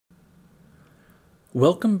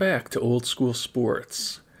Welcome back to Old School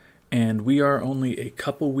Sports, and we are only a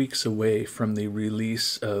couple weeks away from the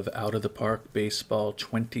release of Out of the Park Baseball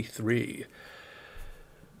 23.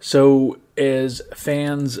 So, as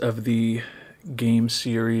fans of the game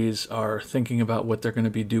series are thinking about what they're going to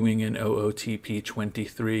be doing in OOTP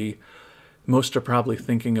 23, most are probably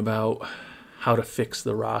thinking about how to fix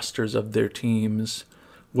the rosters of their teams,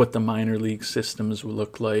 what the minor league systems will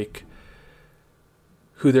look like,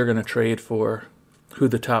 who they're going to trade for, who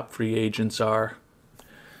the top free agents are.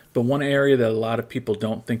 But one area that a lot of people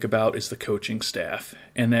don't think about is the coaching staff,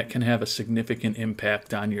 and that can have a significant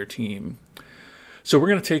impact on your team. So we're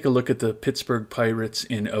going to take a look at the Pittsburgh Pirates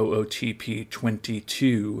in OOTP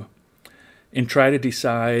 22 and try to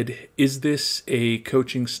decide, is this a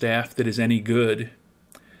coaching staff that is any good?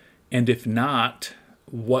 And if not,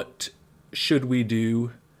 what should we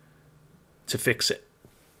do to fix it?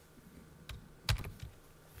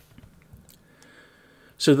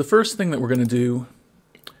 So the first thing that we're going to do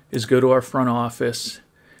is go to our front office,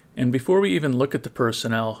 and before we even look at the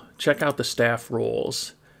personnel, check out the staff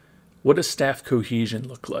roles. What does staff cohesion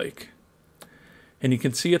look like? And you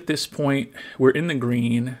can see at this point, we're in the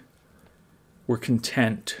green, we're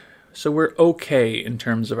content. So we're okay in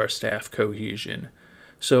terms of our staff cohesion.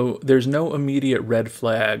 So there's no immediate red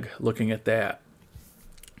flag looking at that.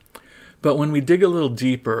 But when we dig a little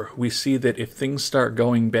deeper, we see that if things start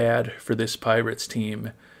going bad for this Pirates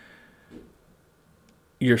team,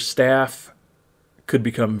 your staff could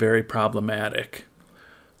become very problematic.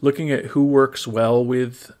 Looking at who works well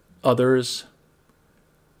with others,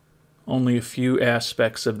 only a few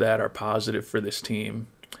aspects of that are positive for this team.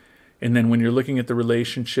 And then when you're looking at the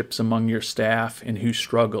relationships among your staff and who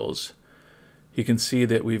struggles, you can see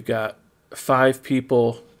that we've got 5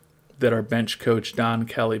 people that our bench coach, Don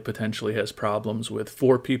Kelly, potentially has problems with,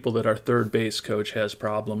 4 people that our third base coach has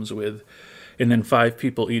problems with, and then 5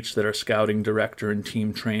 people each that our scouting director and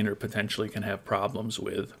team trainer potentially can have problems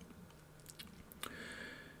with.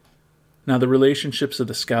 Now, the relationships of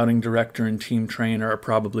the scouting director and team trainer are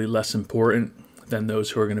probably less important than those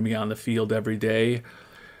who are going to be on the field every day.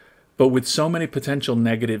 But with so many potential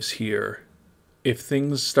negatives here, if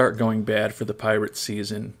things start going bad for the Pirates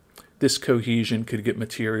season, this cohesion could get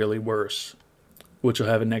materially worse, which will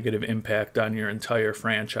have a negative impact on your entire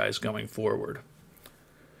franchise going forward.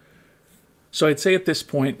 So I'd say at this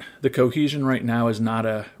point, the cohesion right now is not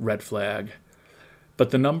a red flag, but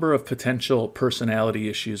the number of potential personality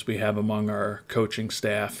issues we have among our coaching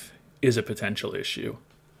staff is a potential issue.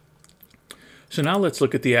 So now let's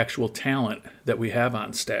look at the actual talent that we have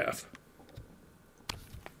on staff.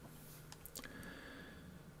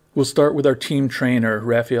 We'll start with our team trainer,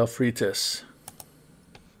 Rafael Freitas.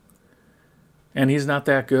 And he's not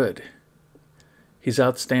that good. He's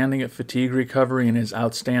outstanding at fatigue recovery and is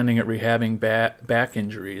outstanding at rehabbing back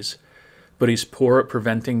injuries. But he's poor at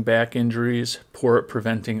preventing back injuries, poor at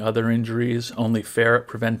preventing other injuries, only fair at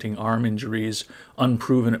preventing arm injuries,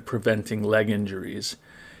 unproven at preventing leg injuries.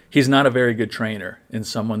 He's not a very good trainer and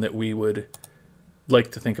someone that we would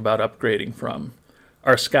like to think about upgrading from.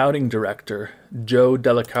 Our scouting director, Joe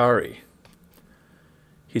Delicari,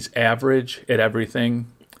 he's average at everything,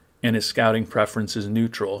 and his scouting preference is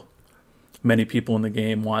neutral. Many people in the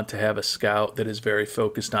game want to have a scout that is very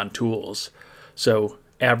focused on tools. So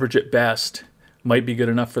average at best might be good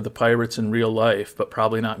enough for the Pirates in real life, but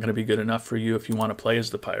probably not going to be good enough for you if you want to play as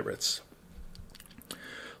the Pirates.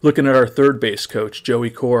 Looking at our third base coach, Joey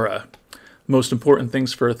Cora, most important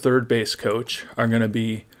things for a third base coach are going to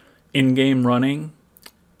be in-game running,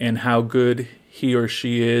 and how good he or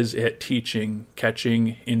she is at teaching,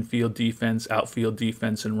 catching, infield defense, outfield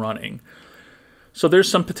defense, and running. So there's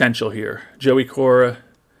some potential here. Joey Cora,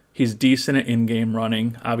 he's decent at in-game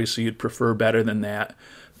running. Obviously, you'd prefer better than that.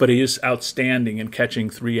 But he is outstanding in teaching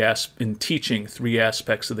 3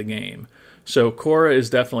 aspects of the game. So Cora is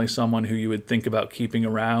definitely someone who you would think about keeping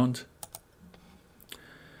around.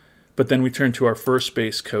 But then we turn to our first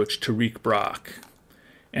base coach, Tariq Brock.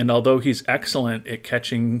 And although he's excellent at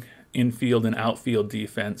catching infield and outfield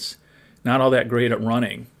defense, not all that great at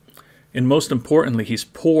running. And most importantly, he's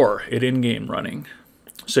poor at in-game running.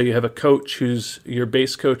 So you have a coach who's your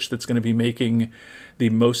base coach that's going to be making the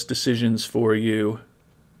most decisions for you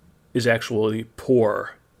is actually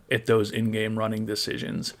poor at those in-game running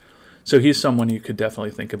decisions. So he's someone you could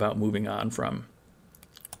definitely think about moving on from.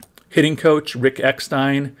 Hitting coach, Rick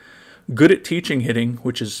Eckstein, good at teaching hitting,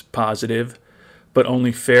 which is positive, but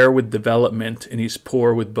only fair with development, and he's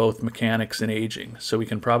poor with both mechanics and aging. So we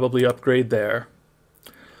can probably upgrade there.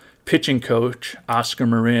 Pitching coach, Oscar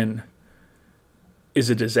Marin, is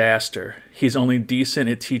a disaster. He's only decent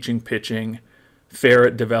at teaching pitching, fair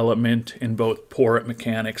at development, and both poor at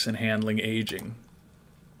mechanics and handling aging.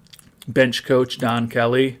 Bench coach Don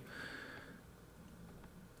Kelly,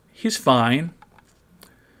 he's fine.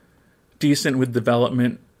 Decent with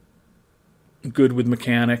development, good with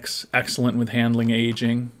mechanics, excellent with handling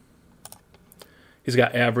aging. He's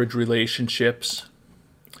got average relationships.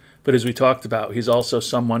 But as we talked about, he's also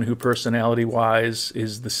someone who personality-wise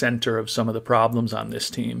is the center of some of the problems on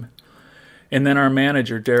this team. And then our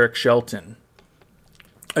manager, Derek Shelton.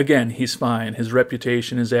 Again, he's fine. His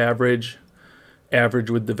reputation is average,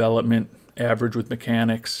 average with development, average with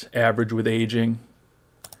mechanics, average with aging.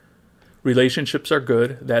 Relationships are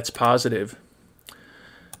good. That's positive.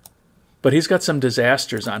 But he's got some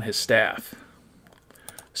disasters on his staff.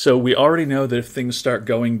 So we already know that if things start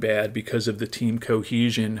going bad because of the team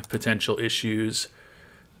cohesion potential issues,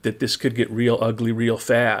 that this could get real ugly real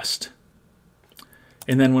fast.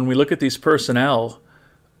 And then when we look at these personnel,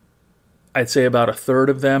 I'd say about a third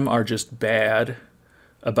of them are just bad.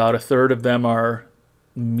 About a third of them are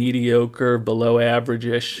mediocre, below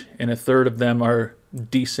average-ish, and a third of them are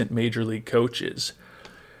decent major league coaches.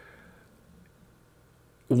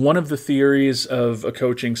 One of the theories of a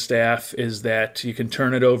coaching staff is that you can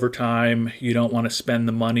turn it over time. You don't want to spend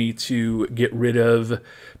the money to get rid of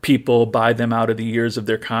people, buy them out of the years of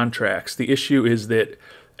their contracts. The issue is that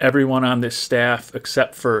everyone on this staff,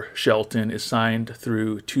 except for Shelton, is signed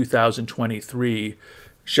through 2023.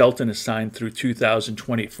 Shelton is signed through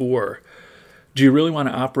 2024. Do you really want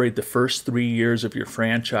to operate the first 3 years of your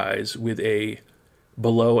franchise with a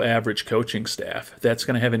below average coaching staff? That's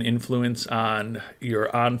going to have an influence on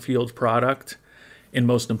your on-field product, and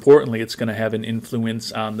most importantly, it's going to have an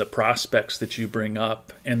influence on the prospects that you bring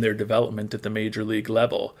up and their development at the major league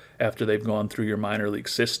level after they've gone through your minor league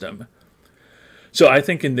system. So I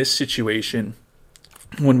think in this situation,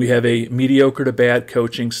 when we have a mediocre to bad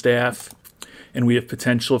coaching staff and we have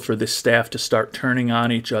potential for this staff to start turning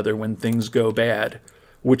on each other when things go bad,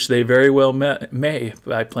 which they very well may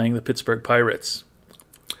by playing the Pittsburgh Pirates.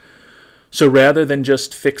 So rather than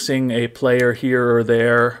just fixing a player here or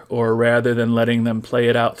there, or rather than letting them play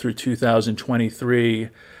it out through 2023,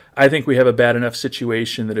 I think we have a bad enough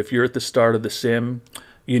situation that if you're at the start of the sim,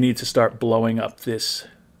 you need to start blowing up this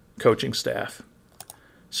coaching staff.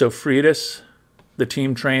 So Freitas, the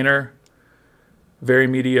team trainer, very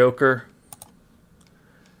mediocre.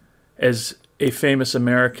 As a famous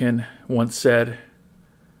American once said,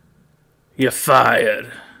 "You're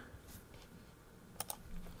fired."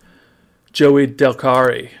 Joey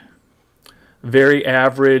Delcari, very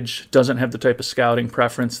average, doesn't have the type of scouting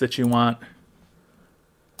preference that you want.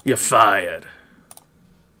 You're fired.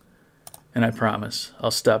 And I promise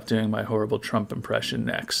I'll stop doing my horrible Trump impression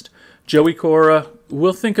next. Joey Cora,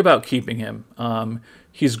 we'll think about keeping him.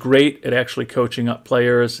 He's great at actually coaching up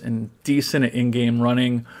players and decent at in-game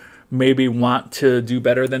running. Maybe want to do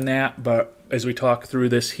better than that, but as we talk through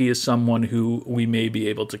this, he is someone who we may be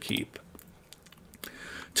able to keep.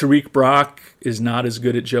 Tariq Brock is not as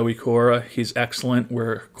good at Joey Cora. He's excellent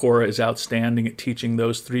where Cora is outstanding at teaching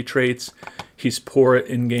those three traits. He's poor at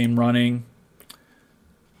in-game running.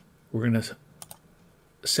 We're going to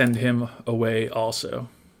send him away also.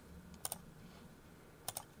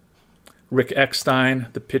 Rick Eckstein,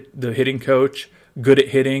 the hitting coach, good at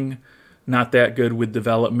hitting, not that good with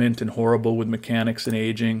development and horrible with mechanics and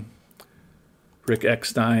aging. Rick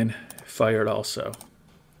Eckstein, fired also.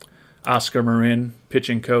 Oscar Marin,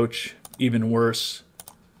 pitching coach, even worse,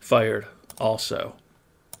 fired also.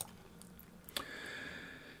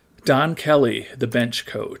 Don Kelly, the bench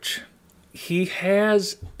coach, he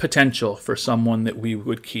has potential for someone that we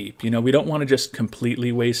would keep. You know, we don't want to just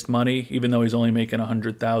completely waste money, even though he's only making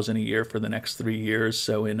 $100,000 a year for the next 3 years.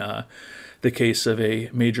 So in the case of a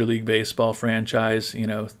Major League Baseball franchise, you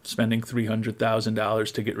know, spending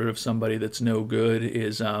 $300,000 to get rid of somebody that's no good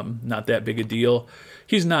is not that big a deal.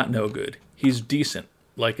 He's not no good. He's decent,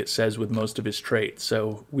 like it says with most of his traits.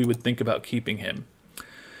 So we would think about keeping him.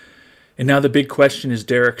 And now the big question is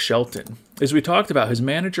Derek Shelton. As we talked about, his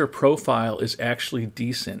manager profile is actually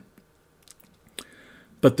decent.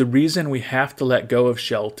 But the reason we have to let go of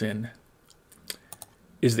Shelton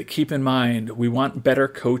is that, keep in mind, we want better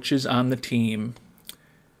coaches on the team,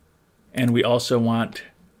 and we also want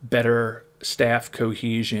better staff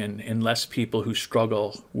cohesion and less people who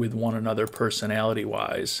struggle with one another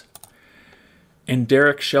personality-wise. And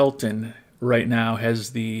Derek Shelton right now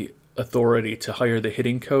has the authority to hire the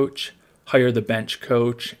hitting coach, hire the bench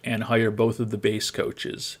coach, and hire both of the base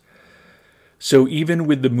coaches. So even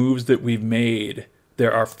with the moves that we've made,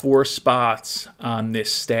 there are 4 spots on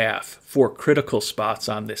this staff, 4 critical spots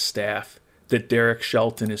on this staff that Derek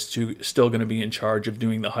Shelton is still going to be in charge of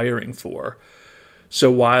doing the hiring for. So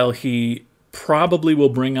while he probably will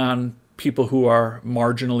bring on people who are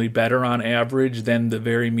marginally better on average than the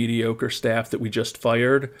very mediocre staff that we just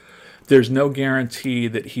fired, there's no guarantee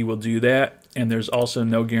that he will do that, and there's also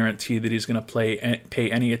no guarantee that he's going to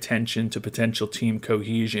pay any attention to potential team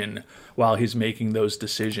cohesion while he's making those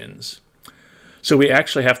decisions. So we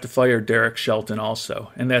actually have to fire Derek Shelton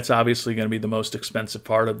also, and that's obviously going to be the most expensive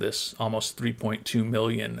part of this, almost $3.2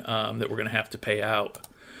 million that we're going to have to pay out.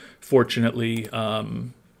 Fortunately,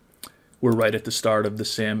 we're right at the start of the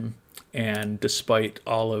sim, and despite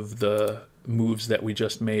all of the moves that we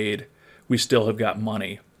just made, we still have got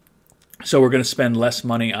money. So we're going to spend less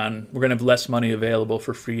money we're going to have less money available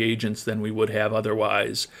for free agents than we would have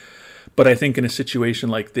otherwise. But I think in a situation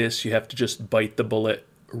like this, you have to just bite the bullet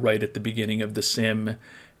right at the beginning of the sim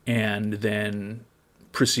and then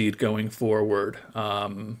proceed going forward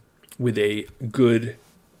with a good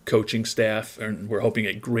coaching staff, and we're hoping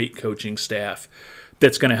a great coaching staff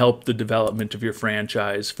that's going to help the development of your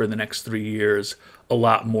franchise for the next 3 years a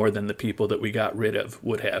lot more than the people that we got rid of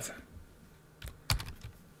would have.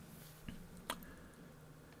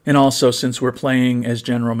 And also, since we're playing as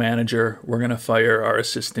general manager, we're going to fire our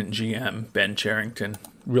assistant GM, Ben Charrington.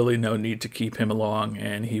 Really no need to keep him along,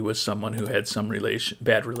 and he was someone who had some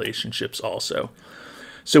bad relationships also.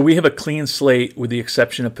 So we have a clean slate with the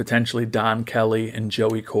exception of potentially Don Kelly and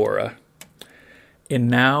Joey Cora. And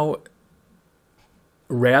now,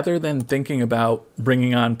 rather than thinking about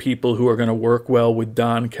bringing on people who are going to work well with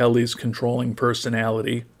Don Kelly's controlling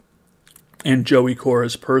personality and Joey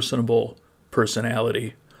Cora's personable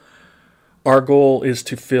personality, our goal is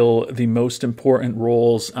to fill the most important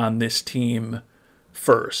roles on this team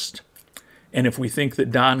first. And if we think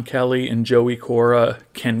that Don Kelly and Joey Cora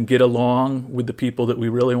can get along with the people that we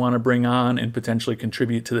really want to bring on and potentially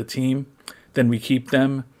contribute to the team, then we keep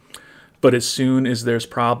them. But as soon as there's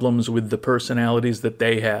problems with the personalities that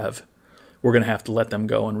they have, we're going to have to let them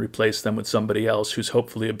go and replace them with somebody else who's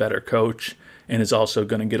hopefully a better coach and is also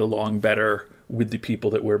going to get along better with the people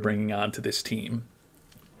that we're bringing on to this team.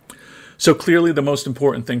 So clearly the most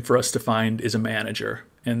important thing for us to find is a manager,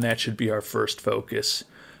 and that should be our first focus.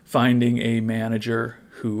 Finding a manager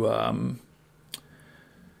who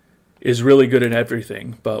is really good at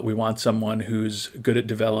everything, but we want someone who's good at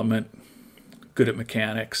development, good at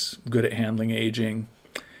mechanics, good at handling aging,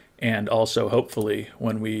 and also hopefully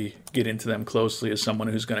when we get into them closely is someone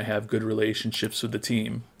who's going to have good relationships with the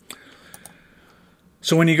team.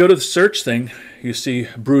 So when you go to the search thing, you see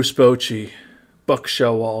Bruce Bochy, Buck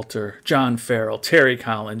Showalter, John Farrell, Terry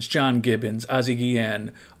Collins, John Gibbons, Ozzie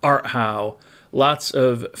Guillen, Art Howe, lots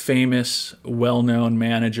of famous, well-known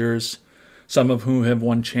managers, some of whom have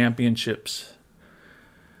won championships.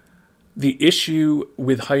 The issue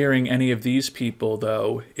with hiring any of these people,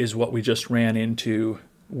 though, is what we just ran into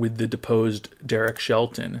with the deposed Derek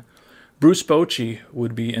Shelton. Bruce Bochy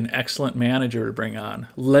would be an excellent manager to bring on,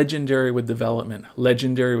 legendary with development,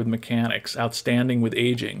 legendary with mechanics, outstanding with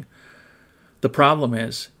aging. The problem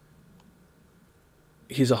is,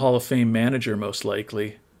 he's a Hall of Fame manager, most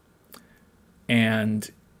likely,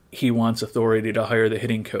 and he wants authority to hire the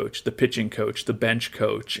hitting coach, the pitching coach, the bench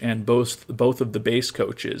coach, and both of the base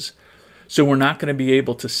coaches. So we're not going to be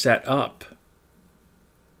able to set up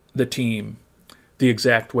the team the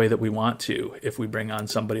exact way that we want to if we bring on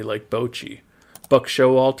somebody like Bochy. Buck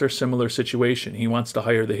Showalter, similar situation. He wants to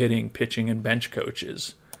hire the hitting, pitching, and bench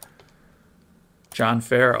coaches. John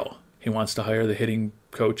Farrell, he wants to hire the hitting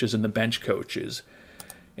coaches and the bench coaches.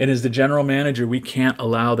 And as the general manager, we can't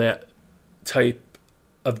allow that type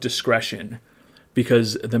of discretion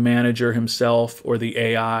because the manager himself or the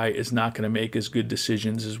AI is not going to make as good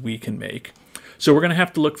decisions as we can make. So we're going to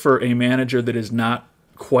have to look for a manager that is not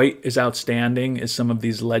quite as outstanding as some of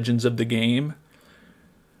these legends of the game,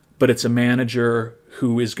 but it's a manager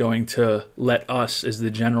who is going to let us, as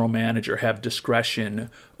the general manager, have discretion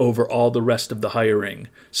over all the rest of the hiring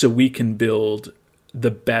so we can build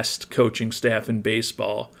the best coaching staff in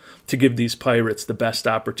baseball to give these Pirates the best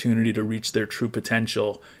opportunity to reach their true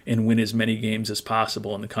potential and win as many games as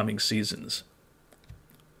possible in the coming seasons.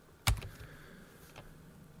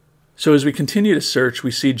 So as we continue to search,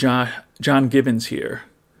 we see John Gibbons here.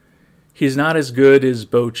 He's not as good as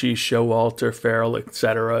Bochy, Showalter, Farrell,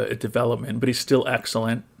 etc. at development, but he's still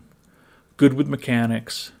excellent, good with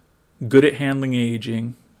mechanics, good at handling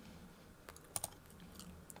aging.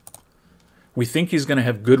 We think he's going to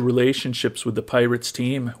have good relationships with the Pirates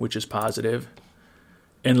team, which is positive.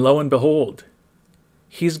 And lo and behold,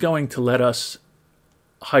 he's going to let us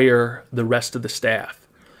hire the rest of the staff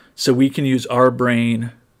so we can use our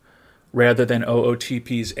brain rather than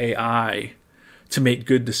OOTP's AI to make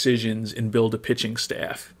good decisions and build a pitching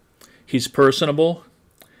staff. He's personable,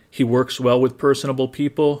 he works well with personable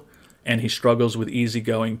people, and he struggles with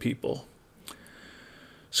easygoing people.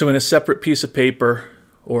 So in a separate piece of paper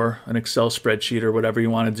or an Excel spreadsheet or whatever you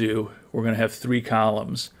want to do, we're going to have 3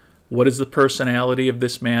 columns. What is the personality of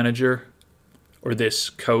this manager or this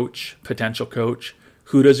coach, potential coach?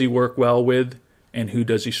 Who does he work well with and who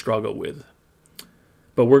does he struggle with?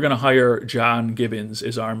 But we're going to hire John Gibbons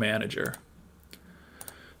as our manager.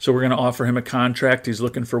 So we're going to offer him a contract. He's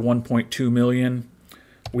looking for $1.2 million.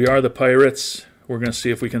 We are the Pirates. We're going to see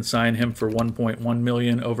if we can sign him for $1.1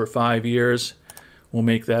 million over 5 years. We'll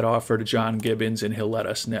make that offer to John Gibbons and he'll let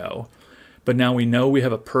us know. But now we know we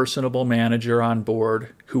have a personable manager on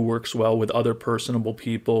board who works well with other personable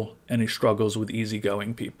people and he struggles with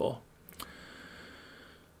easygoing people.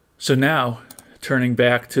 So now, turning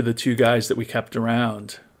back to the 2 guys that we kept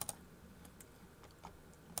around.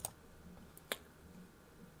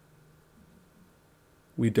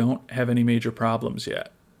 We don't have any major problems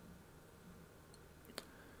yet.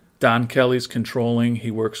 Don Kelly's controlling.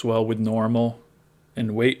 He works well with normal.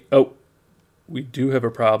 And wait, oh, we do have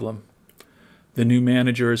a problem. The new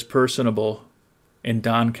manager is personable, and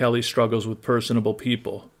Don Kelly struggles with personable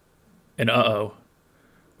people. And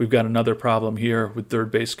we've got another problem here with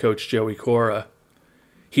third base coach Joey Cora.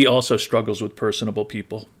 He also struggles with personable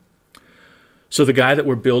people. So the guy that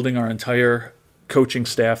we're building our entire coaching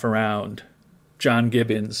staff around, John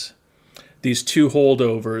Gibbons, these 2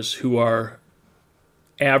 holdovers who are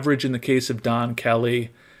average in the case of Don Kelly.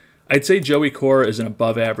 I'd say Joey Cora is an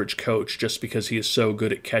above-average coach just because he is so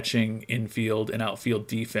good at catching infield and outfield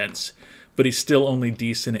defense, but he's still only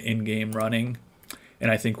decent at in-game running, and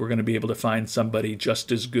I think we're going to be able to find somebody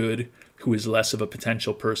just as good who is less of a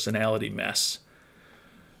potential personality mess.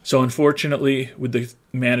 So unfortunately, with the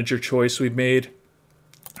manager choice we've made,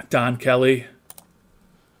 Don Kelly,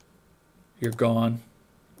 you're gone,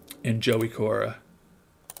 and Joey Cora,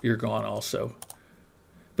 you're gone also.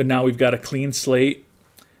 But now we've got a clean slate,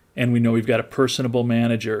 and we know we've got a personable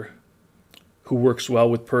manager who works well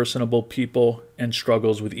with personable people and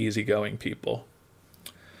struggles with easygoing people.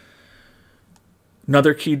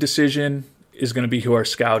 Another key decision is going to be who our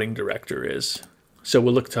scouting director is. So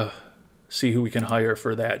we'll look to see who we can hire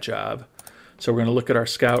for that job. So we're going to look at our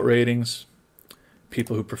scout ratings,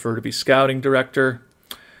 people who prefer to be scouting director,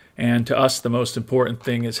 and to us the most important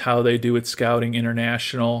thing is how they do at Scouting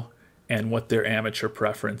International and what their amateur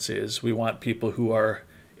preference is. We want people who are,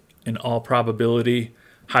 in all probability,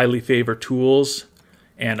 highly favor tools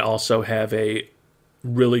and also have a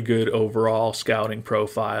really good overall scouting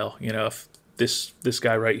profile. You know, if this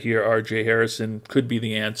guy right here, RJ Harrison, could be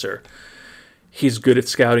the answer. He's good at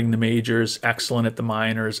scouting the majors, excellent at the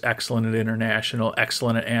minors, excellent at international,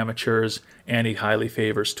 excellent at amateurs, and he highly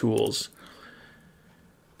favors tools.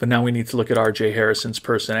 But now we need to look at RJ Harrison's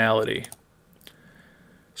personality.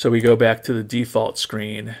 So we go back to the default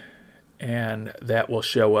screen, and that will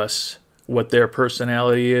show us what their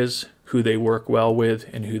personality is, who they work well with,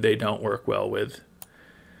 and who they don't work well with.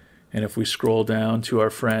 And if we scroll down to our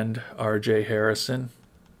friend RJ Harrison,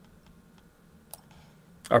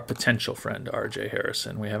 our potential friend RJ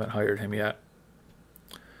Harrison, we haven't hired him yet,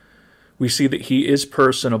 we see that he is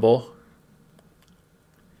personable,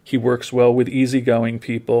 he works well with easygoing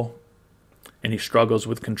people, and he struggles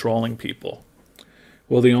with controlling people.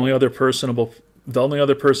 Well, the only other person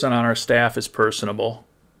on our staff is personable.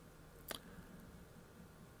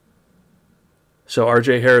 So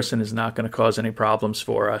RJ Harrison is not going to cause any problems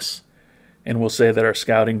for us. And we'll say that our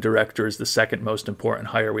scouting director is the second most important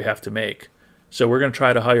hire we have to make. So we're going to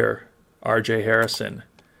try to hire RJ Harrison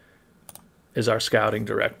as our scouting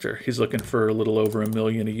director. He's looking for a little over $1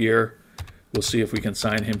 million a year. We'll see if we can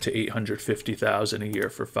sign him to $850,000 a year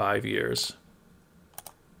for 5 years.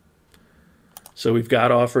 So we've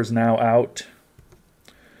got offers now out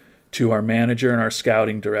to our manager and our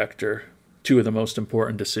scouting director, 2 of the most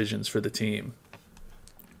important decisions for the team.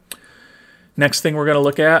 Next thing we're going to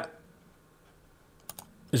look at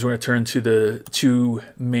is we're going to turn to the 2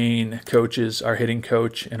 main coaches, our hitting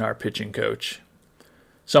coach and our pitching coach.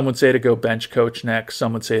 Some would say to go bench coach next.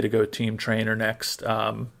 Some would say to go team trainer next.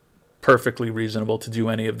 Perfectly reasonable to do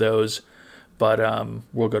any of those, but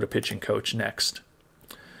we'll go to pitching coach next.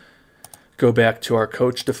 Go back to our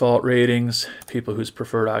coach default ratings, people whose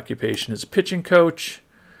preferred occupation is a pitching coach.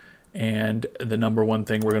 And the number one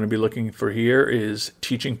thing we're going to be looking for here is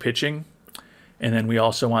teaching pitching. And then we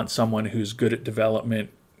also want someone who's good at development,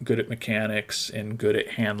 good at mechanics, and good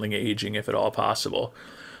at handling aging if at all possible.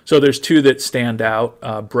 So there's 2 that stand out,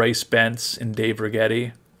 Bryce Bentz and Dave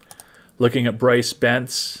Righetti. Looking at Bryce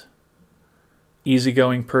Bentz,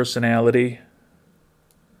 easygoing personality,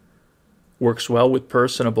 works well with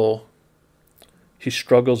personable He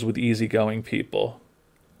struggles with easygoing people.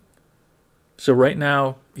 So right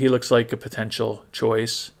now, he looks like a potential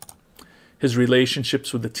choice. His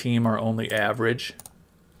relationships with the team are only average.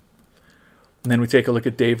 And then we take a look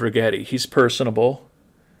at Dave Righetti. He's personable.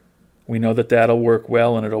 We know that that'll work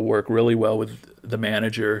well, and it'll work really well with the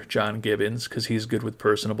manager, John Gibbons, because he's good with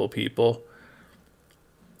personable people.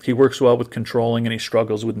 He works well with controlling, and he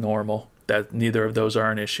struggles with normal. That neither of those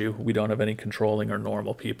are an issue. We don't have any controlling or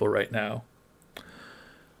normal people right now.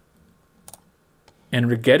 And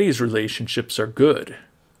Righetti's relationships are good.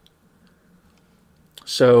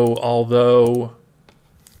 So although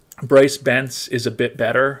Bryce Bentz is a bit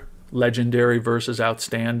better, legendary versus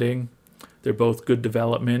outstanding, they're both good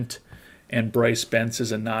development, and Bryce Bentz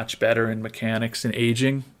is a notch better in mechanics and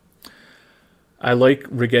aging. I like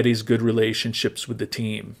Righetti's good relationships with the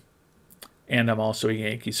team, and I'm also a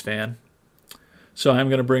Yankees fan. So I'm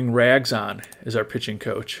going to bring Rags on as our pitching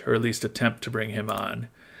coach, or at least attempt to bring him on.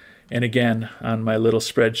 And again, on my little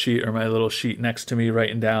spreadsheet or my little sheet next to me,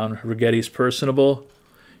 writing down Righetti's personable.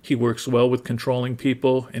 He works well with controlling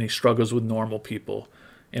people, and he struggles with normal people.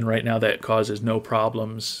 And right now that causes no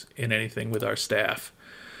problems in anything with our staff.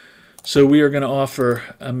 So we are going to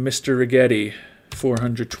offer Mr. Righetti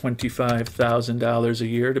 $425,000 a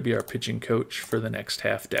year to be our pitching coach for the next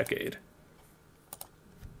half decade.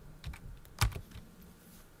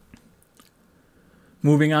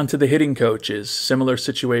 Moving on to the hitting coaches, similar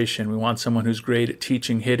situation. We want someone who's great at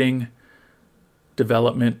teaching hitting,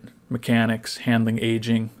 development, mechanics, handling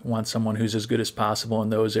aging. We want someone who's as good as possible in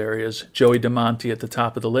those areas. Joey DeMonte at the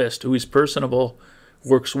top of the list, who is personable,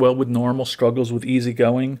 works well with normal, struggles with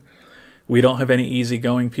easygoing. We don't have any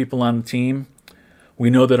easygoing people on the team. We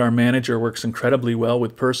know that our manager works incredibly well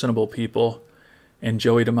with personable people, and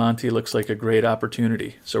Joey DeMonte looks like a great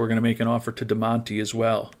opportunity. So we're going to make an offer to DeMonte as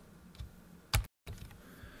well.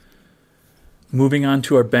 Moving on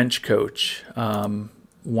to our bench coach.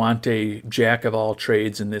 Want a jack of all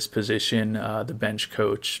trades in this position. The bench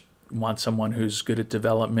coach wants someone who's good at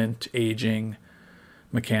development, aging,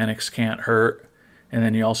 mechanics can't hurt. And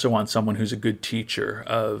then you also want someone who's a good teacher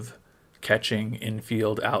of catching,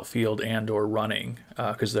 infield, outfield, and or running,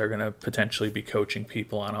 because they're going to potentially be coaching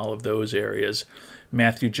people on all of those areas.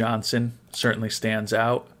 Matthew Johnson certainly stands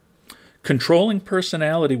out. Controlling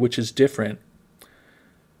personality, which is different.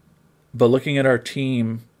 But looking at our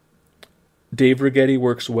team, Dave Righetti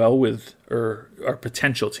works well with, or our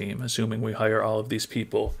potential team, assuming we hire all of these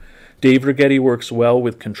people. Dave Righetti works well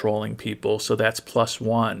with controlling people, so that's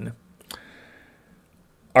 +1.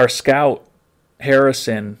 Our scout,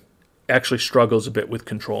 Harrison, actually struggles a bit with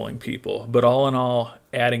controlling people. But all in all,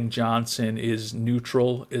 adding Johnson is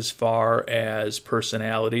neutral as far as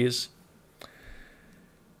personalities.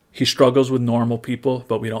 He struggles with normal people,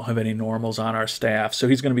 but we don't have any normals on our staff. So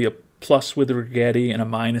he's going to be a plus with Righetti and a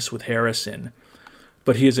minus with Harrison.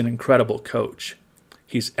 But he is an incredible coach.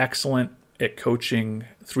 He's excellent at coaching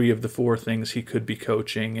 3 of the 4 things he could be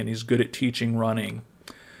coaching, and he's good at teaching running.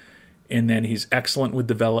 And then he's excellent with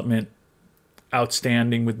development,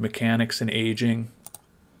 outstanding with mechanics and aging.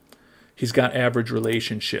 He's got average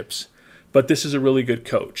relationships. But this is a really good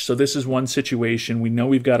coach. So this is one situation. We know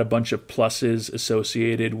we've got a bunch of pluses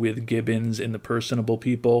associated with Gibbons and the personable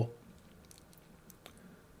people.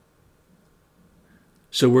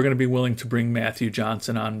 So we're going to be willing to bring Matthew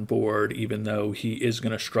Johnson on board, even though he is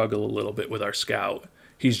going to struggle a little bit with our scout.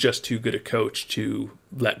 He's just too good a coach to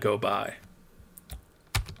let go by.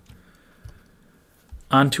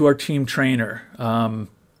 On to our team trainer.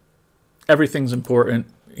 Everything's important.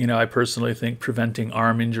 You know, I personally think preventing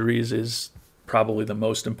arm injuries is probably the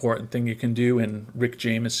most important thing you can do, and Rick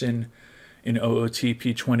Jameson, an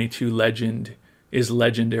OOTP 22 legend, is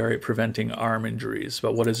legendary at preventing arm injuries.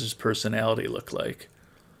 But what does his personality look like?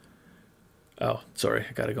 Oh, sorry,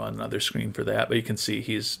 I got to go on another screen for that. But you can see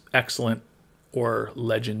he's excellent or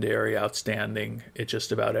legendary, outstanding at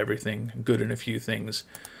just about everything, good in a few things,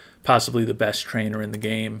 possibly the best trainer in the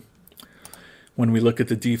game. When we look at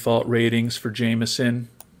the default ratings for Jameson,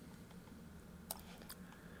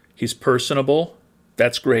 he's personable.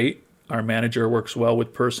 That's great. Our manager works well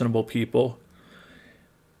with personable people.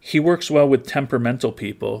 He works well with temperamental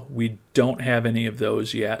people. We don't have any of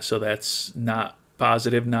those yet, so that's not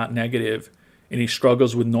positive, not negative. And he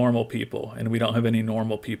struggles with normal people, and we don't have any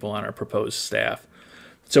normal people on our proposed staff.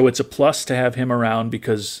 So it's a plus to have him around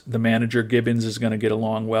because the manager, Gibbons, is going to get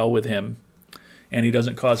along well with him, and he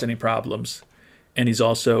doesn't cause any problems. And he's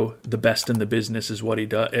also the best in the business at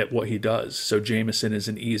what he does. So Jameson is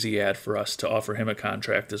an easy add for us to offer him a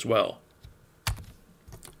contract as well.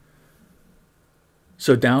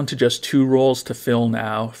 So down to just 2 roles to fill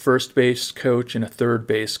now, first base coach and a third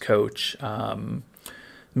base coach.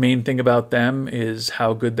 Main thing about them is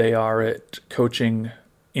how good they are at coaching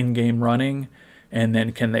in-game running, and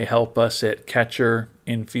then can they help us at catcher,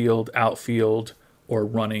 infield, outfield, or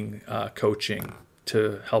running coaching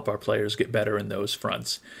to help our players get better in those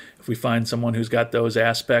fronts. If we find someone who's got those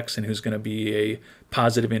aspects and who's going to be a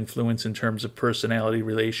positive influence in terms of personality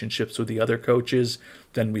relationships with the other coaches,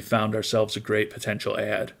 then we found ourselves a great potential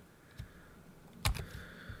ad.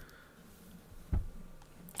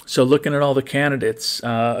 So looking at all the candidates,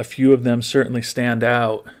 a few of them certainly stand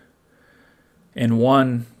out. And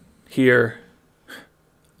one here,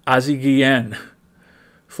 Ozzie Guillen,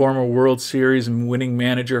 former World Series winning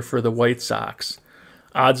manager for the White Sox.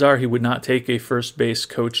 Odds are he would not take a first base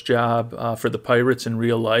coach job for the Pirates in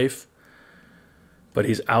real life, but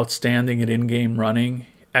he's outstanding at in-game running,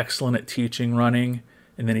 excellent at teaching running,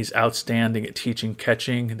 and then he's outstanding at teaching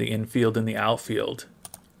catching, the infield and the outfield.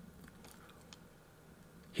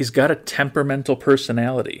 He's got a temperamental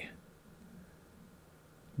personality.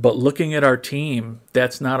 But looking at our team,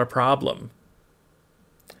 that's not a problem.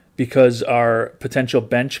 Because our potential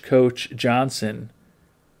bench coach, Johnson,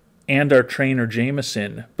 and our trainer,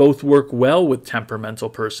 Jameson, both work well with temperamental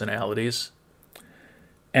personalities.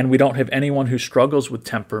 And we don't have anyone who struggles with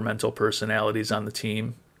temperamental personalities on the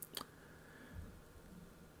team.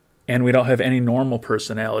 And we don't have any normal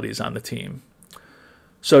personalities on the team.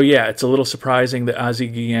 So yeah, it's a little surprising that Ozzie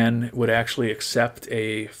Guillen would actually accept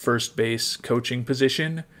a first base coaching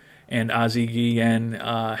position. And Ozzie Guillen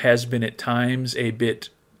has been at times a bit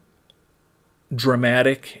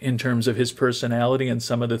dramatic in terms of his personality and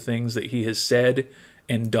some of the things that he has said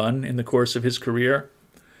and done in the course of his career.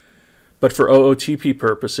 But for OOTP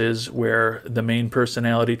purposes, where the main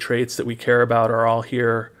personality traits that we care about are all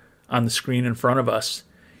here on the screen in front of us,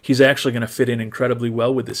 he's actually going to fit in incredibly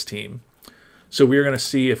well with this team. So we're going to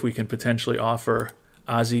see if we can potentially offer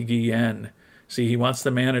Ozzie Guillen. See, he wants the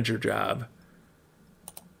manager job.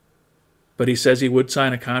 But he says he would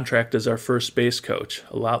sign a contract as our first base coach,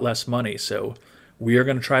 a lot less money. So we are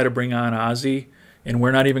going to try to bring on Ozzie, and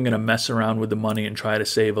we're not even going to mess around with the money and try to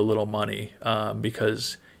save a little money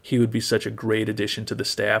because he would be such a great addition to the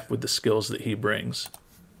staff with the skills that he brings.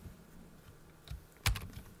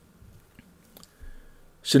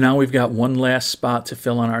 So now we've got one last spot to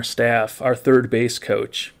fill on our staff, our third base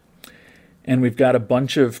coach. And we've got a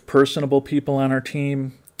bunch of personable people on our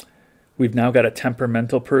team. We've now got a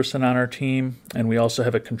temperamental person on our team, and we also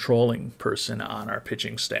have a controlling person on our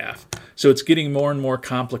pitching staff. So it's getting more and more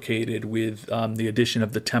complicated with the addition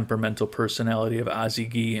of the temperamental personality of Ozzie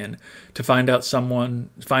Guillen to find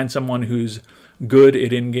someone who's good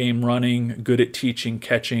at in-game running, good at teaching,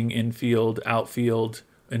 catching, infield, outfield,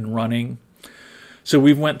 and running. So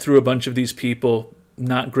we've went through a bunch of these people,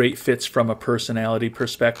 not great fits from a personality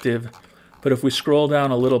perspective. But if we scroll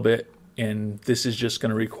down a little bit, and this is just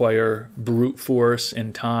going to require brute force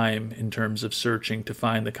and time in terms of searching to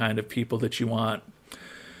find the kind of people that you want.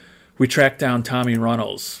 We tracked down Tommy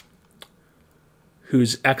Runnels,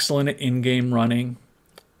 who's excellent at in-game running,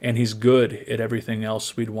 and he's good at everything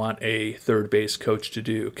else we'd want a third base coach to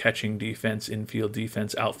do: catching, defense, infield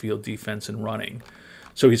defense, outfield defense, and running.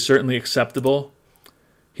 So he's certainly acceptable.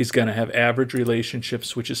 He's going to have average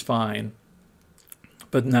relationships, which is fine.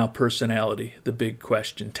 But now personality, the big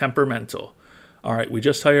question. Temperamental. All right, we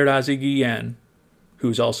just hired Ozzie Guillen,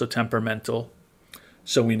 who's also temperamental.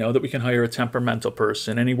 So we know that we can hire a temperamental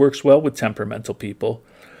person, and he works well with temperamental people.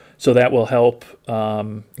 So that will help.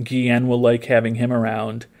 Guillen will like having him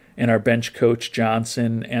around, and our bench coach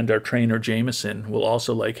Johnson and our trainer Jameson will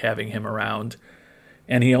also like having him around.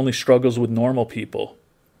 And he only struggles with normal people.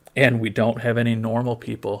 And we don't have any normal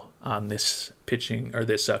people on this pitching or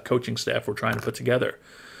this coaching staff we're trying to put together.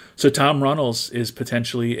 So Tom Runnels is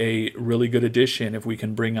potentially a really good addition if we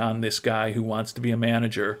can bring on this guy who wants to be a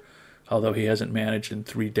manager, although he hasn't managed in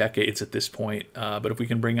 3 decades at this point. But if we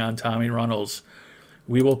can bring on Tommy Runnels,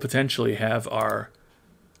 we will potentially have our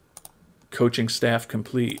coaching staff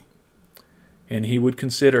complete. And he would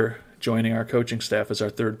consider joining our coaching staff as our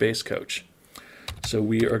third base coach. So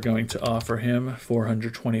we are going to offer him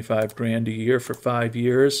 $425,000 a year for 5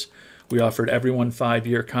 years. We offered everyone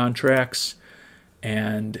 5-year contracts.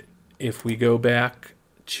 And if we go back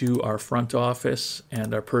to our front office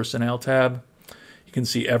and our personnel tab, you can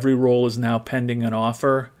see every role is now pending an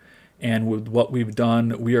offer. And with what we've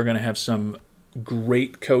done, we are going to have some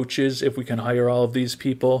great coaches if we can hire all of these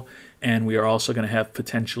people. And we are also going to have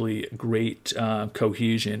potentially great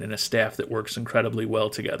cohesion and a staff that works incredibly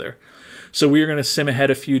well together. So we are going to sim ahead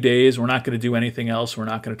a few days. We're not going to do anything else. We're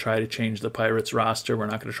not going to try to change the Pirates roster. We're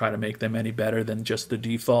not going to try to make them any better than just the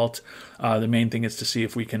default. The main thing is to see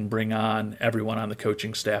if we can bring on everyone on the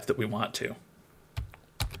coaching staff that we want to.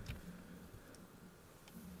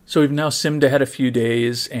 So we've now simmed ahead a few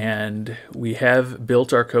days, and we have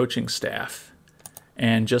built our coaching staff.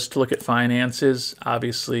 And just to look at finances,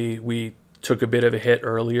 obviously we took a bit of a hit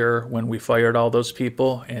earlier when we fired all those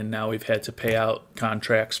people, and now we've had to pay out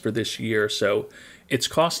contracts for this year. So it's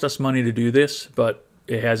cost us money to do this, but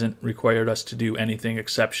it hasn't required us to do anything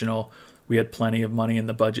exceptional. We had plenty of money in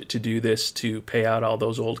the budget to do this, to pay out all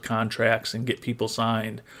those old contracts and get people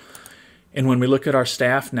signed. And when we look at our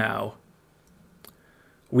staff now,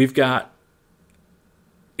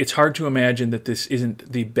 it's hard to imagine that this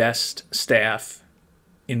isn't the best staff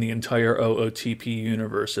in the entire OOTP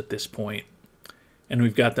universe at this point. And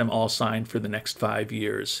we've got them all signed for the next 5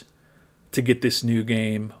 years to get this new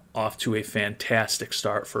game off to a fantastic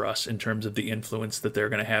start for us in terms of the influence that they're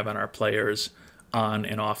going to have on our players on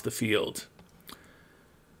and off the field.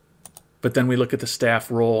 But then we look at the staff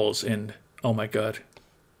roles and, oh my God,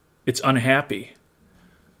 it's unhappy.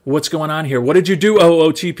 What's going on here? What did you do,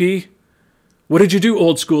 OOTP? What did you do,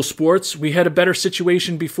 old school sports? We had a better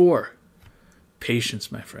situation before.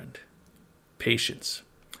 Patience, my friend. Patience.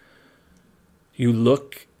 You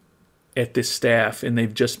look at this staff, and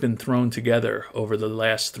they've just been thrown together over the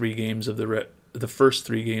last 3 games of the first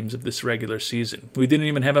 3 games of this regular season. We didn't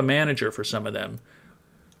even have a manager for some of them.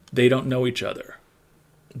 They don't know each other.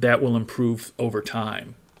 That will improve over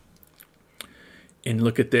time. And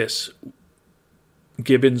look at this.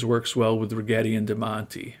 Gibbons works well with Righetti and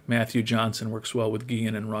DeMonte. Matthew Johnson works well with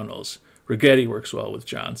Guillen and Runnels. Righetti works well with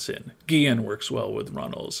Johnson. Guillen works well with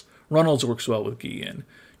Runnels. Runnels works well with Guillen.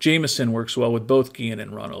 Jameson works well with both Guillen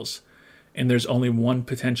and Runnels. And there's only one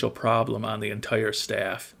potential problem on the entire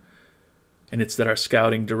staff, and it's that our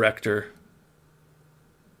scouting director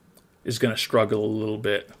is going to struggle a little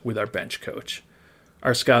bit with our bench coach.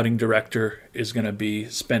 Our scouting director is going to be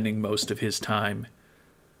spending most of his time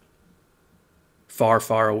far,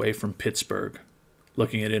 far away from Pittsburgh,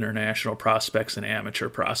 looking at international prospects and amateur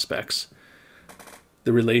prospects.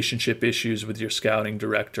 The relationship issues with your scouting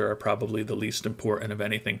director are probably the least important of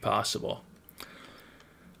anything possible.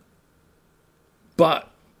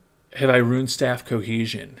 But have I ruined staff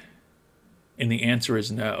cohesion? And the answer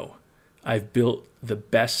is no. I've built the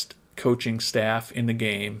best coaching staff in the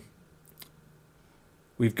game.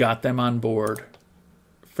 We've got them on board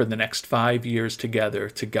for the next 5 years together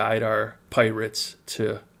to guide our Pirates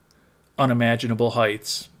to unimaginable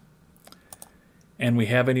heights. And we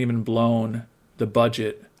haven't even blown the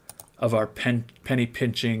budget of our penny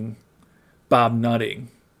pinching Bob Nutting.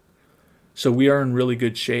 So we are in really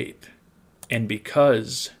good shape. And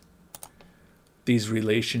because these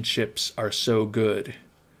relationships are so good,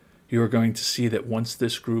 you are going to see that once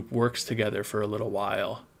this group works together for a little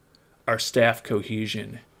while, our staff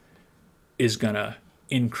cohesion is going to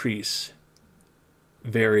increase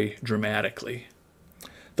very dramatically.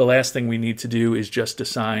 The last thing we need to do is just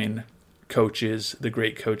assign coaches, the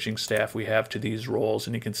great coaching staff we have, to these roles.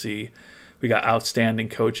 And you can see we got outstanding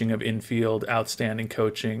coaching of infield, outstanding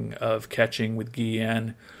coaching of catching with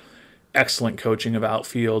Guillen, excellent coaching of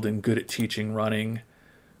outfield, and good at teaching running.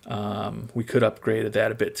 We could upgrade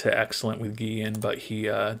that a bit to excellent with Guillen, but he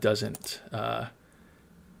doesn't.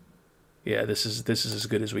 This is as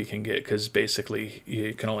good as we can get, because basically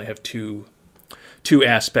you can only have two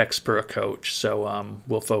aspects per a coach. So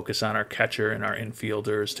we'll focus on our catcher and our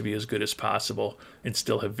infielders to be as good as possible and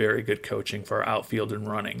still have very good coaching for our outfield and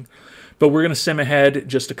running. But we're going to sim ahead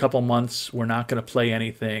just a couple months. We're not going to play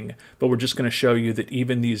anything, but we're just going to show you that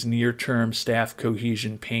even these near-term staff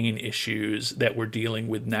cohesion pain issues that we're dealing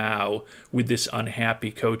with now with this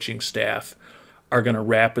unhappy coaching staff are going to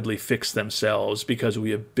rapidly fix themselves, because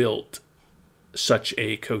we have built such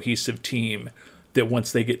a cohesive team that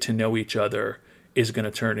once they get to know each other is going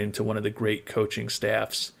to turn into one of the great coaching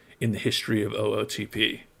staffs in the history of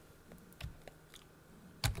OOTP.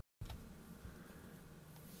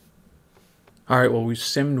 All right, well, we've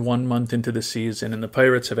simmed 1 month into the season, and the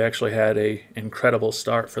Pirates have actually had an incredible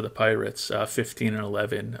start for the Pirates,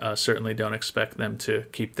 15-11. Certainly don't expect them to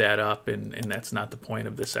keep that up, and that's not the point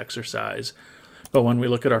of this exercise. But when we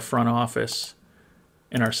look at our front office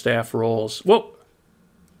and our staff roles, whoa,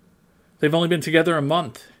 they've only been together a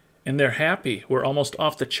month, and they're happy. We're almost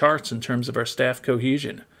off the charts in terms of our staff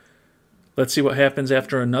cohesion. Let's see what happens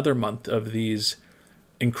after another month of these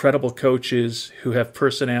incredible coaches who have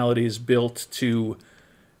personalities built to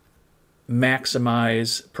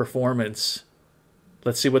maximize performance.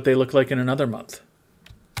 Let's see what they look like in another month.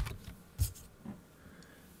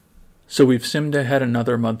 So we've simmed ahead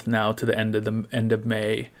another month now to the end of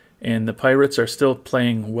May, and the Pirates are still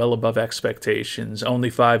playing well above expectations.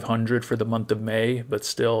 Only 500 for the month of May, but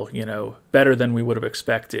still, better than we would have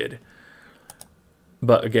expected.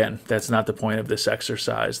 But again, that's not the point of this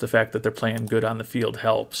exercise. The fact that they're playing good on the field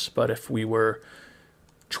helps. But if we were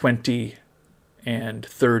 20 and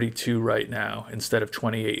 32 right now instead of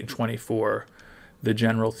 28 and 24, the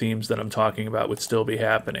general themes that I'm talking about would still be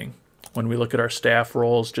happening. When we look at our staff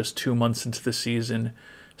roles just 2 months into the season,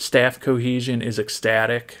 staff cohesion is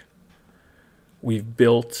ecstatic. We've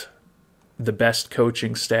built the best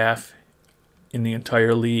coaching staff in the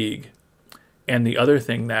entire league. And the other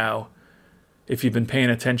thing now, if you've been paying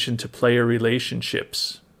attention to player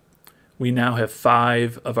relationships, we now have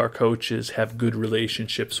 5 of our coaches have good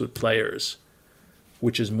relationships with players,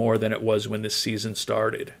 which is more than it was when this season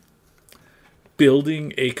started.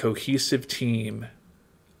 Building a cohesive team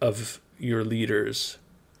of your leaders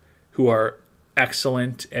who are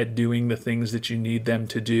excellent at doing the things that you need them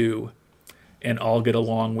to do and all get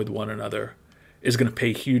along with one another is going to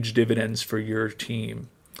pay huge dividends for your team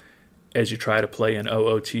as you try to play in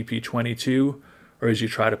OOTP 22 or as you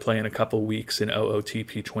try to play in a couple weeks in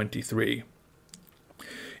OOTP 23.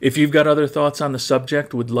 If you've got other thoughts on the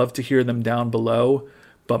subject, would love to hear them down below,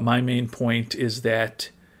 but my main point is that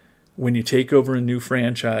when you take over a new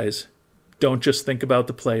franchise, don't just think about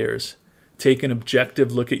the players. Take an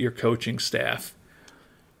objective look at your coaching staff.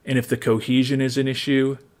 And if the cohesion is an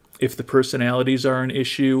issue, if the personalities are an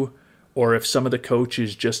issue, or if some of the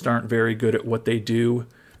coaches just aren't very good at what they do,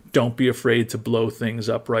 don't be afraid to blow things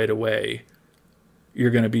up right away. You're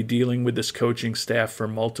going to be dealing with this coaching staff for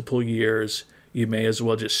multiple years. You may as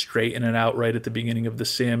well just straighten it out right at the beginning of the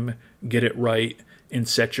sim, get it right, and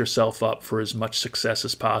set yourself up for as much success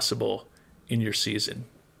as possible in your season.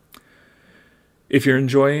 If you're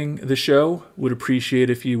enjoying the show, would appreciate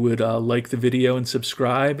if you would like the video and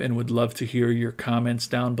subscribe, and would love to hear your comments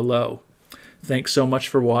down below. Thanks so much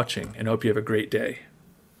for watching, and hope you have a great day.